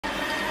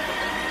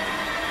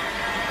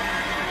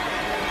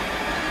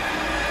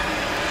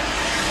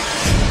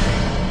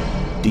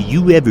Do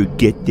you ever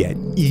get that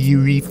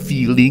eerie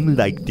feeling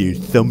like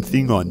there's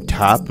something on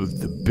top of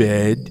the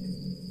bed?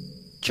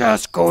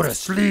 Just go to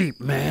sleep,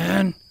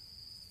 man.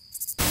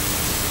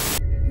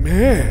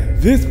 Man,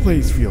 this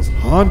place feels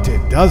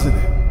haunted, doesn't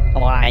it?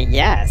 Why,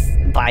 yes,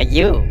 by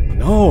you.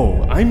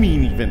 No, I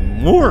mean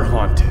even more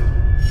haunted.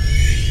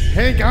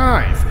 Hey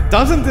guys,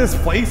 doesn't this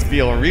place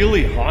feel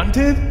really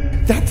haunted?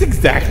 That's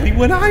exactly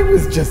what I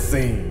was just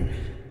saying.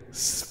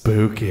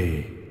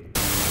 Spooky.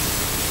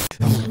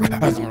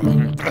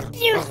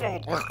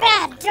 Buford,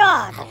 bad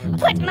dog,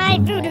 put my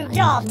voodoo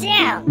doll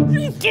down. Do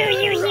you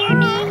hear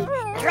me?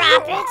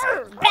 Drop it,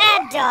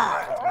 bad dog.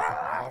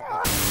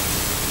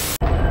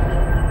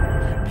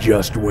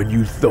 Just when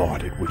you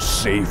thought it was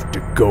safe to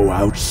go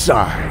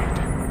outside.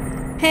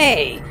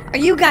 Hey, are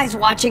you guys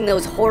watching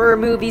those horror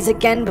movies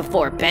again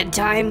before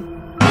bedtime?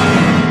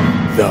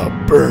 The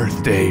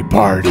birthday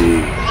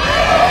party.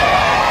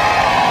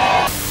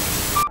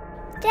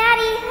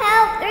 Daddy,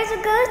 help, there's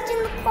a ghost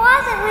in the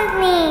closet with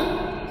me.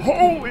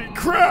 Holy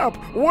crap,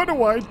 what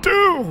do I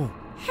do?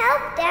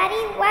 Help,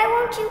 Daddy, why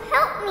won't you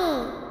help me?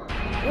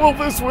 Well,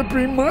 this would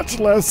be much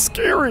less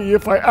scary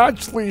if I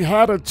actually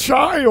had a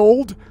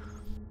child.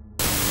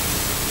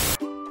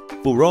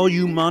 For all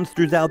you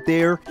monsters out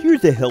there,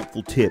 here's a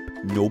helpful tip.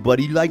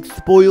 Nobody likes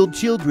spoiled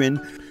children,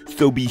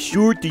 so be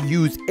sure to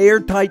use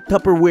airtight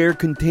Tupperware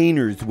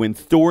containers when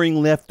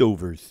storing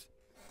leftovers.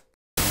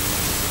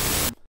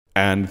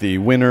 And the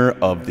winner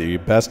of the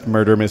Best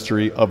Murder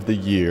Mystery of the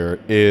Year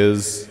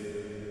is...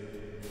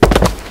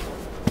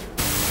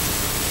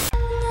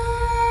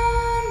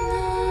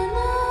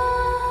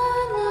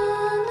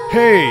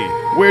 Hey,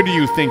 where do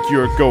you think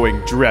you're going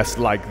dressed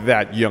like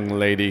that, young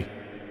lady?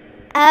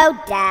 Oh,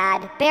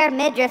 Dad, bare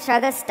midriffs are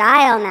the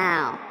style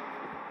now.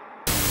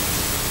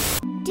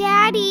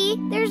 Daddy,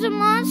 there's a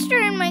monster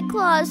in my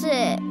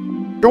closet.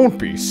 Don't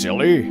be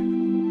silly.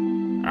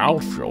 I'll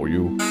show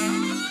you.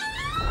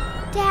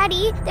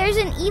 Daddy, there's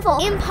an evil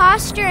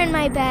imposter in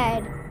my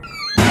bed.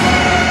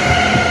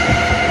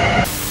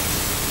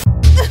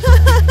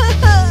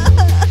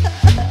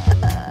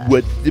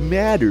 What's the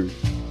matter?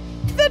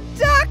 The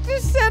doctor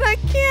said I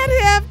can't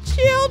have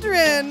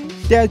children.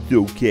 That's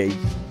okay.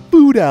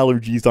 Food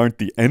allergies aren't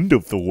the end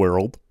of the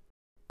world.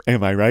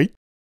 Am I right?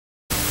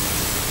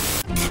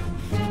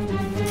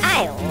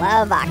 I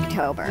love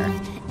October.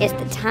 It's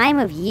the time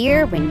of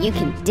year when you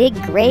can dig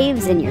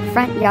graves in your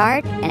front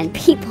yard and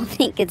people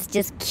think it's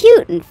just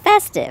cute and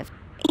festive.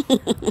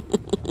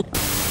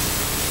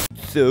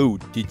 So,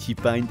 did she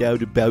find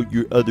out about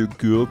your other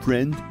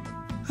girlfriend?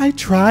 I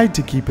tried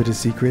to keep it a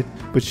secret,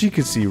 but she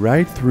could see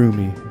right through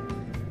me.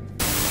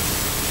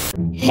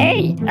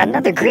 Hey,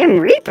 another Grim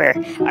Reaper.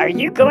 Are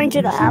you going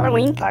to the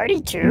Halloween party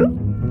too?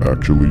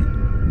 Actually,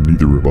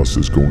 neither of us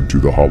is going to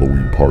the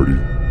Halloween party.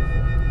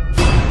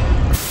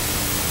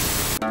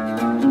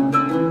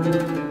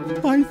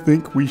 I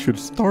think we should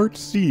start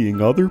seeing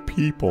other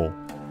people.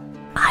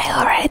 I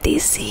already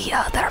see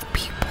other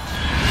people.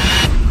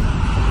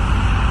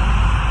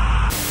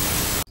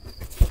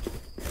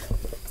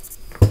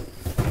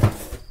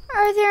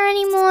 Are there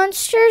any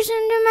monsters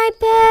under my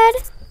bed?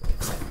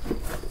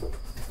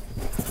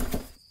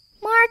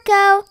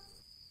 Marco!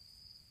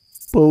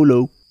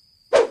 Polo.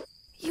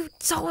 You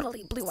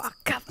totally blew our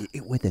cover.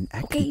 It was an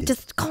accident. Okay,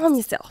 just calm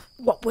yourself.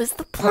 What was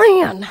the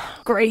plan,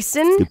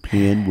 Grayson? The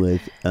plan was,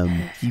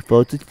 he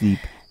falls asleep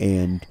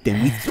and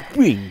then we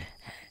spring.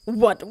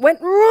 What went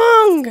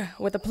wrong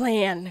with the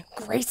plan,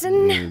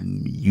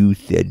 Grayson? You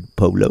said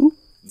Polo?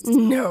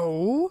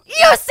 No.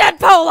 You said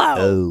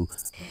Polo!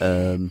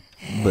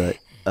 But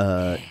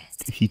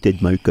she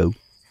said Marco.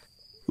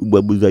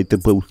 What was I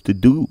supposed to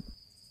do?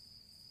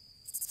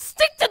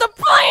 Stick to the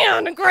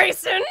plan,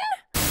 Grayson!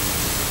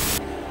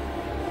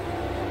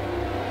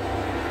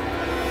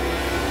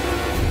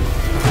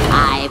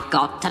 I've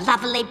got a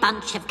lovely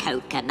bunch of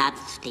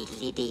coconuts.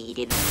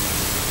 Dee-dee-dee-dee.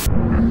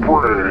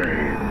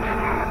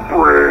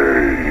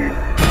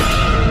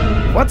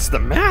 What's the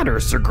matter,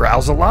 Sir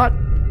Growls-a-Lot?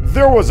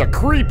 There was a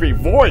creepy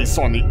voice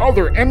on the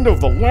other end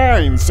of the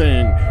line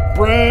saying,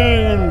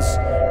 "Brains!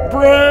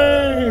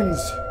 Brains!"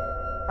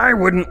 I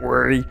wouldn't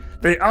worry.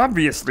 They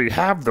obviously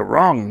have the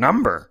wrong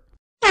number.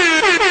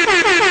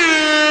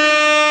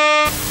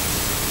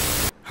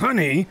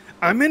 Honey,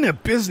 I'm in a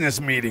business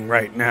meeting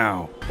right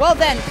now. Well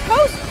then,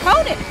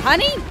 postpone it,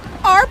 honey.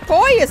 Our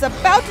boy is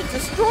about to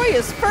destroy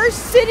his first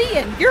city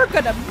and you're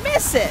gonna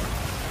miss it.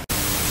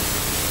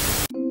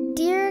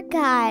 Dear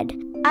God,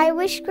 I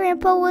wish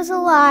Grandpa was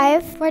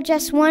alive for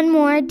just one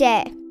more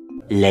day.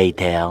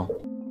 Later.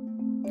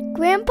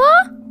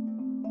 Grandpa?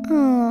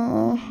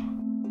 Oh.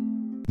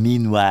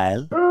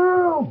 Meanwhile...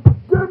 Help!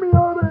 Get me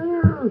out of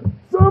here!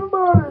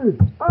 Somebody!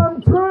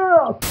 I'm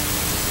trapped!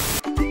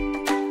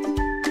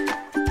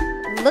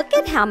 Look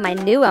at how my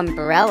new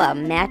umbrella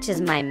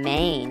matches my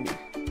mane.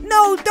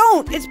 No,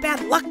 don't. It's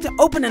bad luck to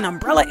open an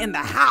umbrella in the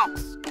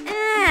house.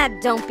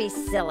 Don't be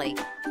silly.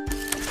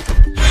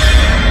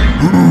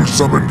 Who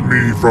summoned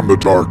me from the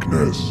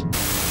darkness?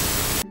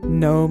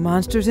 No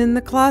monsters in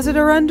the closet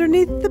or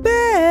underneath the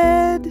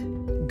bed.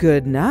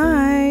 Good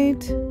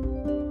night.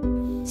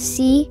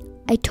 See?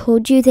 I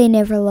told you they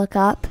never look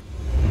up.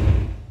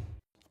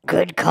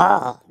 Good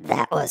call.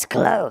 That was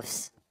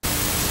close.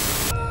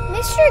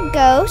 Mr.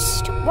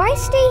 Ghost, why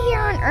stay here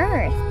on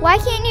Earth? Why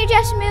can't you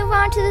just move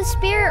on to the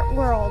spirit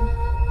world?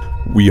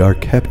 We are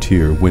kept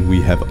here when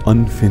we have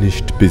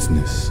unfinished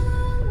business.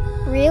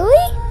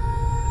 Really?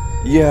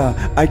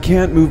 Yeah, I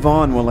can't move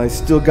on while I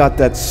still got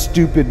that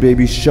stupid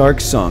Baby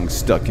Shark song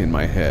stuck in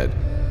my head.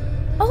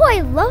 Oh,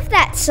 I love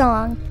that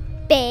song.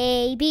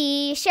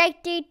 Baby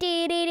shark doo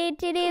doo doo doo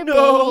doo doo.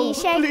 No, Baby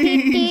shark doo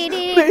please, doo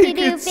doo make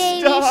doo doo. it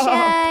Baby stop.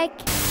 shark.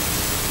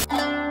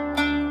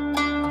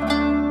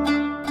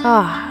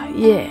 Ah,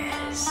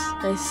 yes.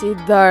 I see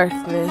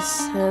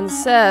darkness and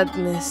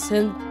sadness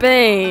and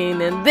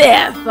pain and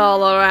death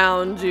all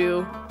around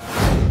you.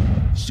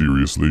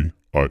 Seriously?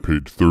 I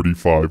paid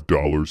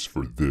 $35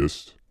 for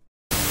this?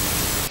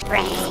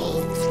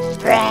 Brains.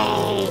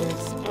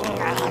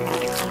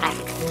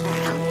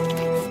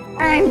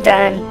 I'm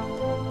done.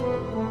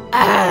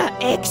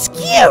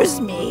 Excuse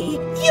me.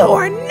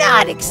 You're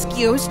not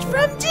excused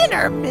from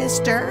dinner,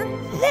 mister.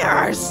 There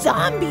are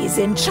zombies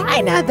in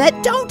China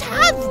that don't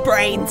have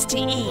brains to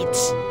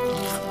eat.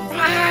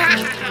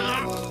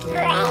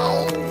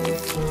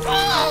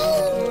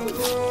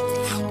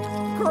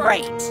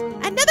 Great.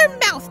 Another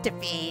mouth to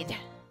feed.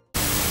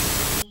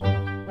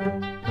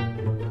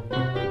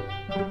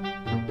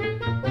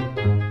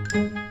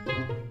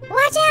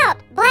 Watch out!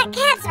 Black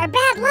cats are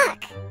bad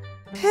luck.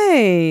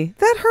 Hey,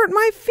 that hurt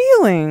my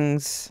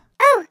feelings.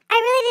 Oh, I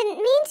really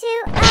didn't mean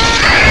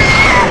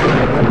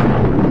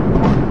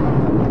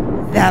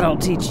to. That'll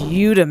teach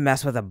you to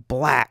mess with a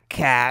black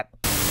cat.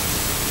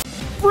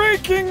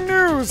 Breaking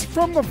news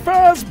from the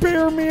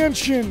Fazbear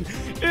Mansion.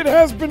 It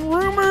has been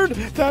rumored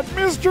that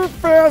Mr.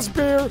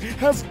 Fazbear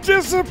has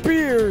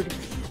disappeared.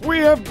 We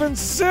have been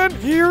sent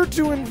here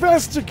to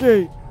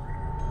investigate.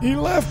 He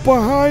left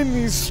behind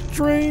these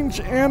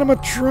strange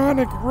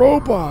animatronic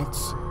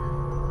robots.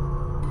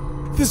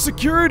 The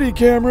security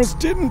cameras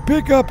didn't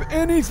pick up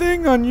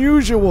anything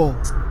unusual.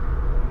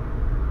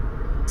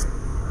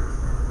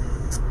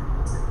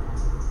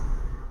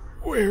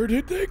 Where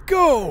did they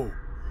go?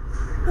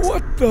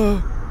 What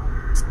the?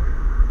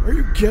 Are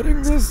you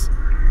getting this?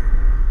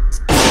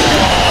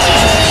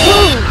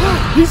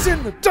 He's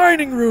in the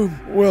dining room!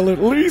 Well, at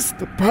least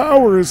the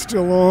power is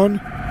still on.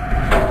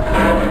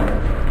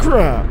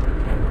 Crap.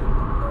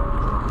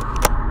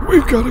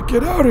 We've got to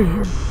get out of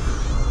here.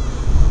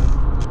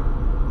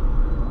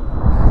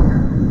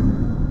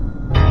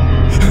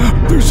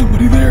 There's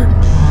somebody there.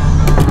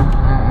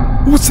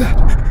 What's that?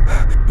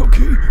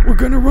 Okay, we're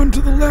gonna run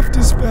to the left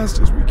as fast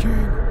as we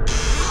can.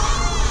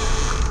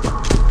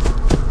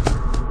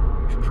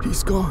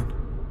 He's gone.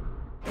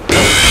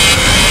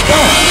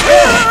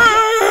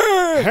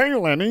 Hey,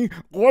 Lenny,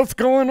 what's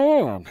going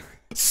on?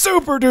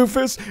 Super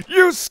Doofus,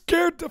 you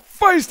scared the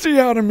feisty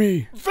out of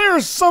me.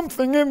 There's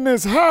something in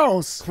this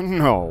house.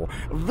 No,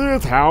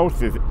 this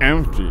house is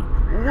empty.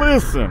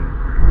 Listen.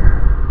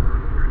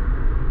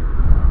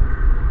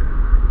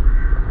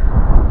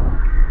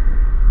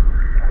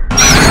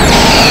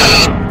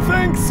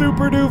 Thanks,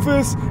 Super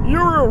Doofus.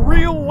 You're a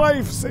real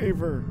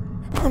lifesaver.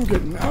 I'm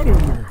getting out of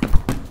here.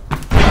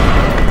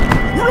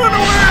 Run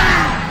away!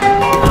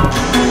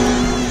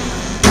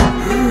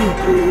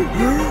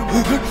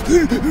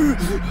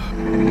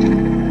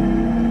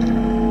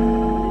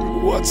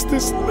 What's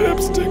this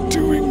lipstick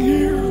doing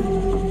here?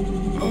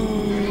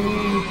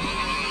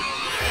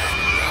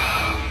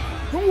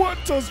 What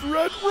does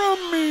red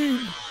rum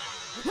mean?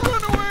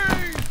 Run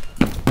away!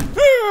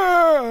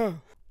 Ah!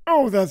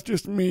 Oh, that's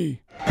just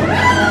me. Oh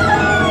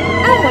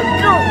my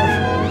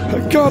gosh!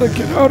 I gotta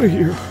get out of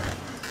here.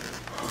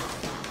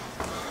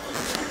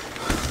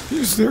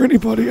 Is there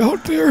anybody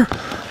out there?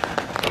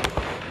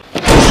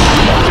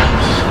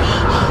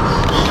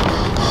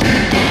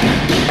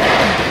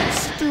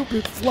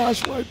 Stupid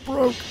flashlight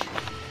broke.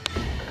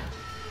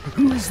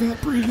 Who is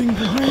that breathing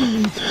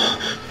behind me?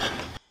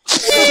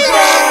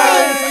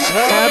 Surprise!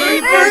 Happy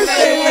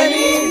birthday,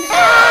 Lenny!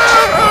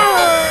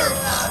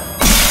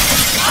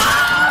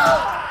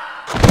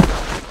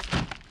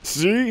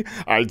 See?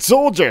 I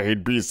told you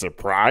he'd be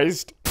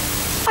surprised.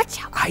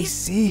 Watch out. I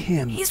see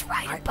him. He's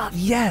right above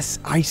you. Yes,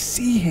 I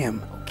see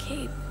him.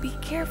 Okay, be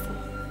careful.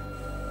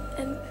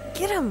 And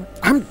get him.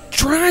 I'm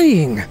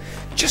trying.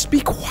 Just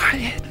be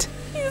quiet.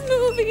 He's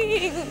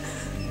moving.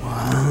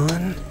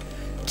 1,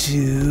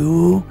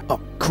 2. Oh,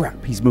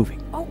 crap, he's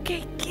moving.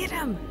 Okay, get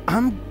him.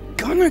 I'm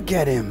gonna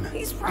get him.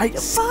 He's right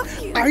above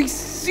you. I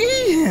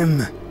see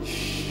him.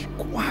 Shh,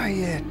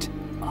 quiet.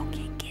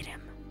 Okay, get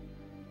him.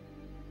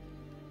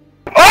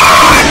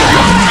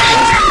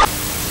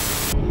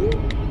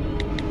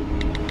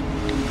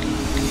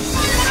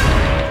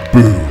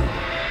 Boo.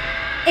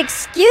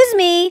 Excuse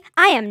me,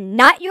 I am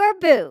not your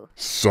boo.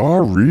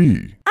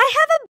 Sorry. I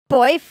have a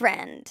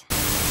boyfriend.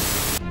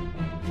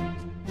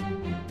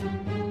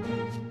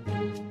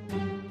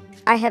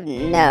 I have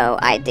no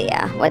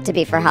idea what to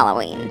be for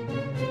Halloween.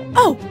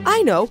 Oh,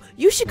 I know.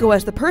 You should go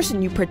as the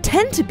person you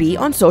pretend to be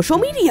on social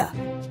media.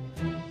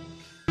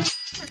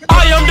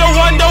 I am the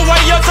one, the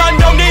way your son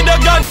don't need a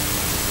gun.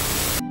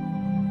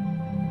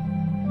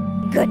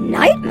 Good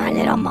night, my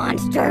little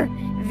monster.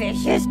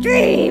 Vicious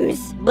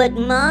dreams. But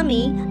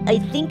Mommy, I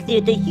think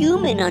there's a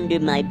human under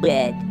my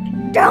bed.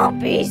 Don't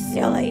be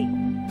silly.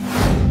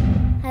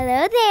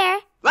 Hello there.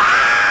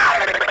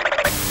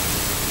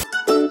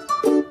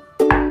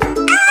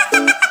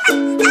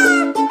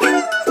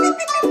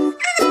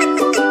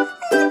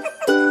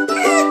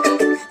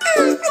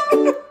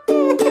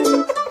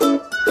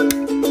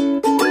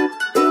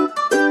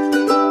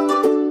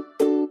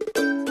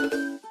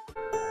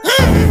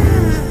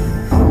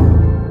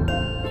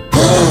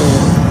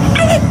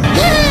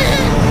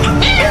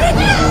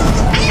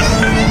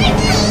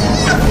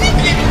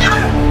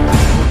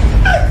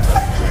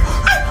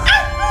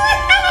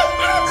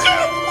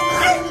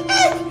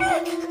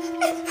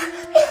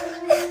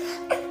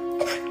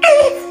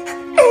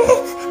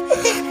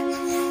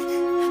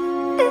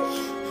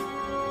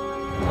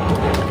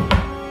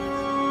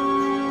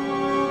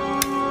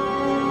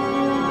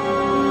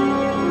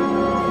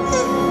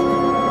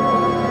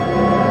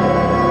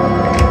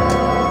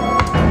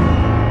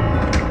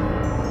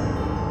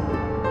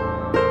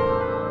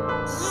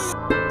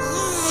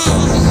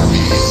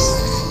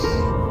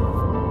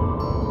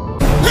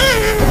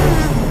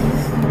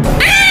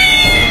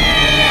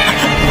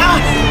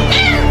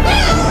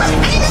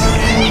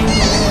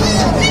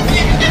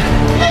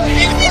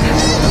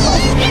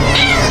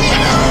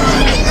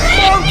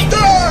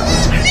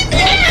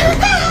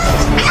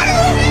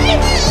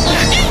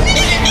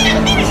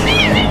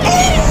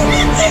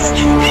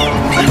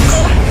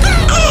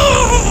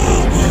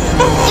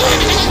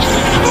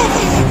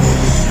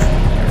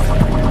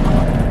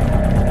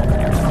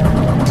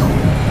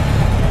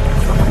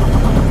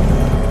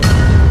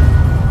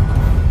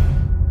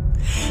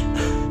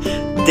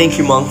 Thank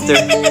you, monster.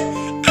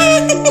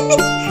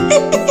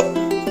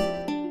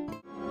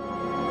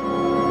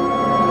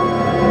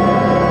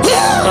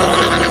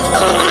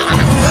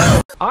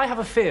 I have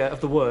a fear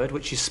of the word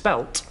which is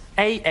spelt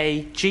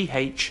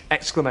A-A-G-H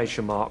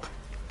exclamation mark.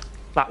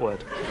 That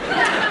word.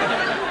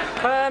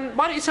 Why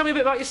don't you tell me a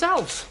bit about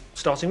yourselves,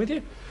 starting with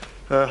you.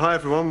 Hi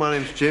everyone, my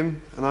name's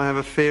Jim, and I have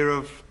a fear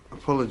of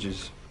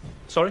apologies.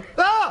 Sorry?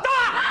 Ah!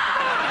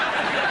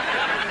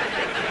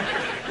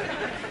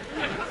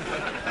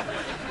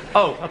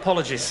 Oh,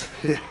 apologies.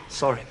 Yeah.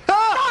 Sorry.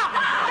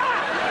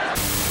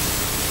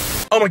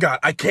 Oh my god,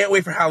 I can't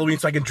wait for Halloween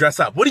so I can dress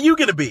up. What are you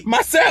gonna be?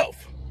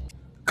 Myself!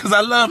 Cause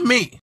I love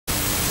me.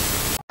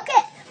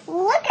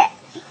 Look it.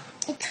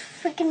 It's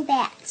freaking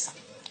bats.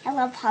 I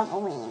love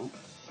Halloween.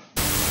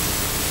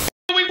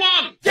 What do we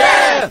want?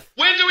 Death!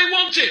 When do we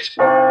want it?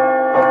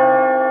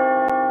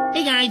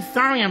 Hey guys,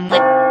 sorry I'm late.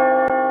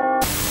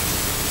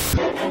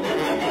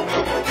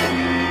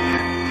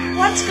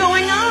 What's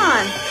going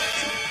on?